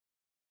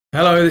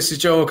Hello, this is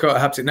Joel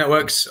at Haptic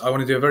Networks. I want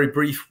to do a very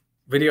brief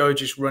video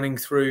just running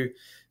through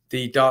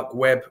the dark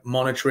web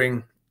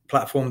monitoring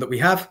platform that we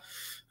have.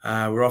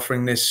 We're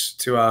offering this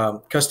to our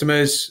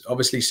customers.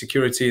 Obviously,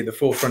 security at the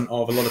forefront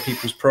of a lot of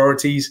people's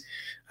priorities.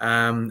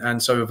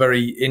 And so a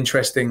very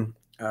interesting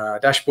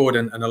dashboard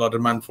and a lot of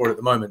demand for it at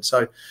the moment.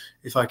 So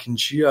if I can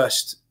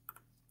just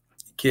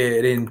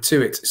get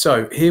into it.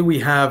 So here we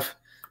have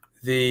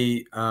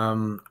the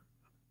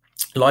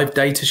live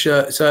data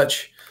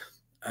search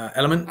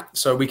element.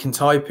 So we can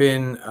type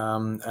in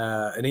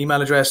an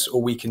email address,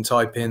 or we can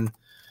type in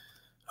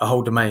a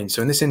whole domain.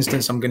 So in this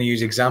instance, I'm going to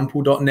use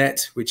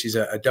example.net, which is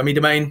a dummy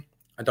domain.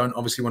 I don't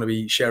obviously want to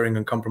be sharing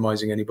and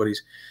compromising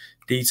anybody's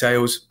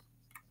details.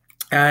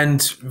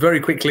 And very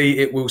quickly,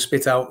 it will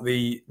spit out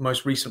the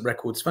most recent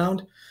records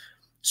found.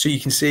 So you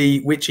can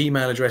see which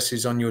email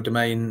addresses on your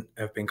domain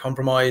have been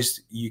compromised.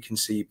 You can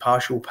see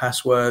partial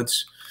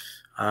passwords.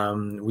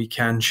 We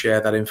can share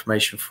that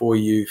information for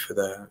you for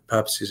the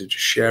purposes of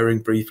just sharing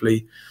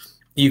briefly.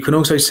 You can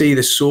also see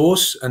the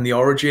source and the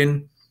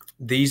origin.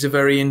 These are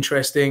very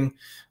interesting.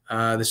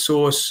 The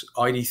source,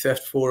 ID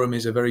Theft Forum,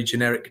 is a very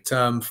generic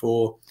term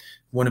for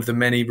one of the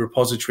many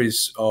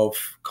repositories of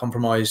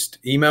compromised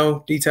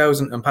email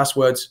details and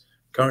passwords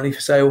currently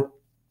for sale.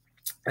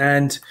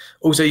 And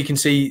also you can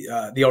see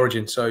the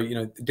origin. So, you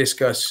know,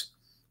 Discuss,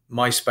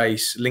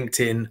 MySpace,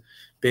 LinkedIn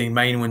being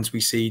main ones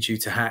we see due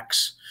to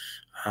hacks.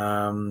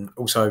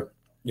 Also,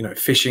 you know,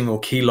 phishing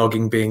or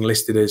keylogging being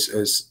listed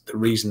as the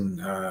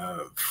reason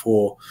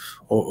for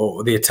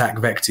or the attack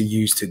vector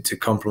used to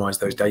compromise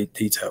those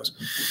details.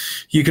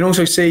 You can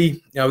also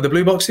see the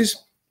blue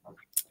boxes.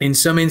 In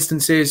some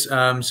instances,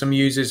 some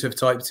users have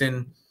typed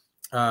in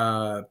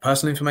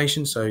personal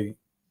information, so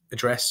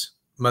address,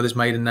 mother's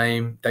maiden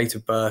name, date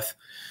of birth.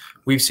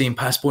 We've seen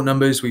passport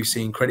numbers. We've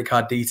seen credit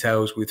card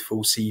details with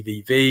full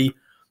CVV.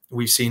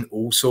 We've seen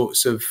all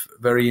sorts of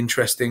very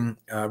interesting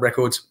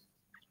records.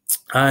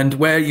 And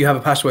where you have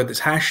a password that's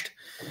hashed,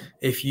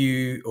 if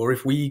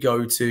we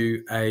go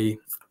to a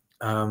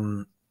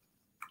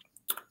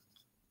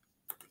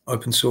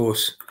open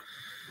source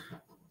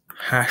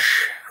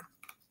hash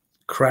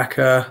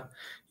cracker,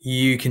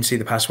 you can see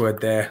the password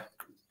there,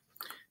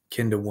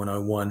 Kinder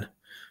 101.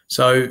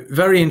 So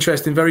very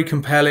interesting, very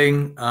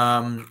compelling.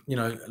 You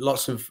know,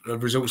 lots of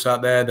results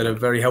out there that are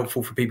very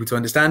helpful for people to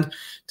understand,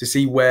 to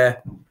see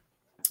where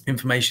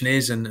information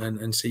is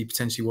and see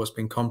potentially what's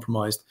been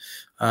compromised.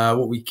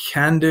 What we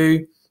can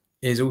do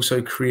is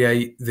also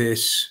create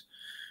this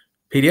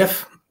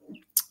PDF,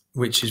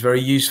 which is very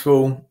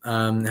useful.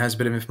 It has a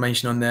bit of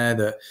information on there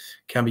that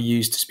can be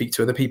used to speak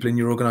to other people in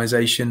your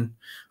organization.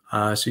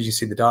 So you can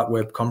see the dark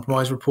web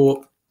compromise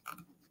report.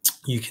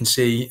 You can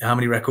see how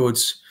many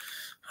records,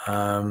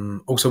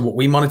 also what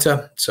we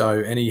monitor. So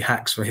any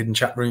hacks for hidden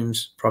chat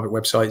rooms, private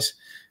websites,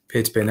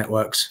 peer-to-peer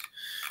networks.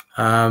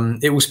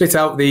 It will spit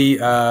out the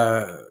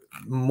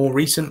more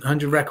recent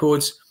 100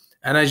 records,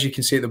 and as you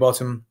can see at the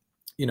bottom,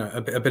 you know,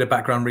 a bit of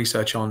background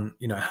research on,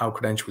 you know, how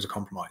credentials are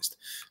compromised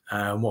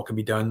and what can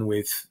be done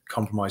with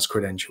compromised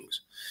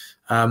credentials.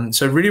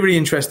 So really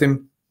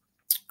interesting,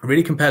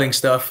 really compelling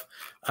stuff.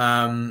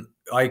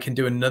 I can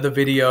do another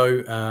video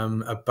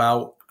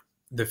about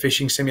the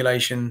phishing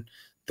simulation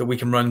that we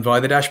can run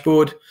via the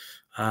dashboard.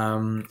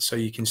 So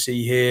you can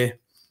see here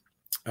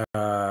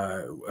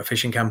a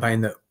phishing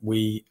campaign that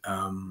we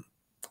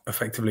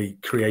effectively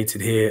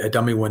created here, a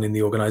dummy one in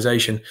the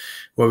organization,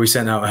 where we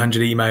sent out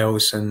 100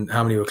 emails and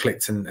how many were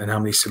clicked and how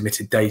many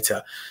submitted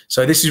data.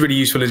 So this is really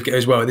useful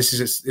as well. This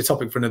is a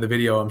topic for another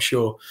video, I'm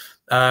sure.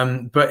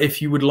 But if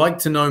you would like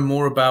to know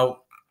more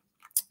about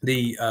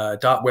the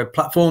dark web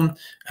platform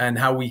and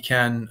how we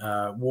can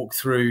walk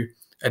through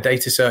a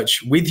data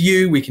search with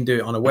you, we can do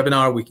it on a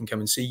webinar. We can come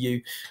and see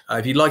you.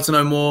 If you'd like to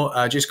know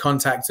more, just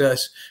contact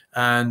us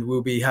and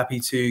we'll be happy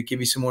to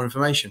give you some more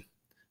information.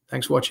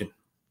 Thanks for watching.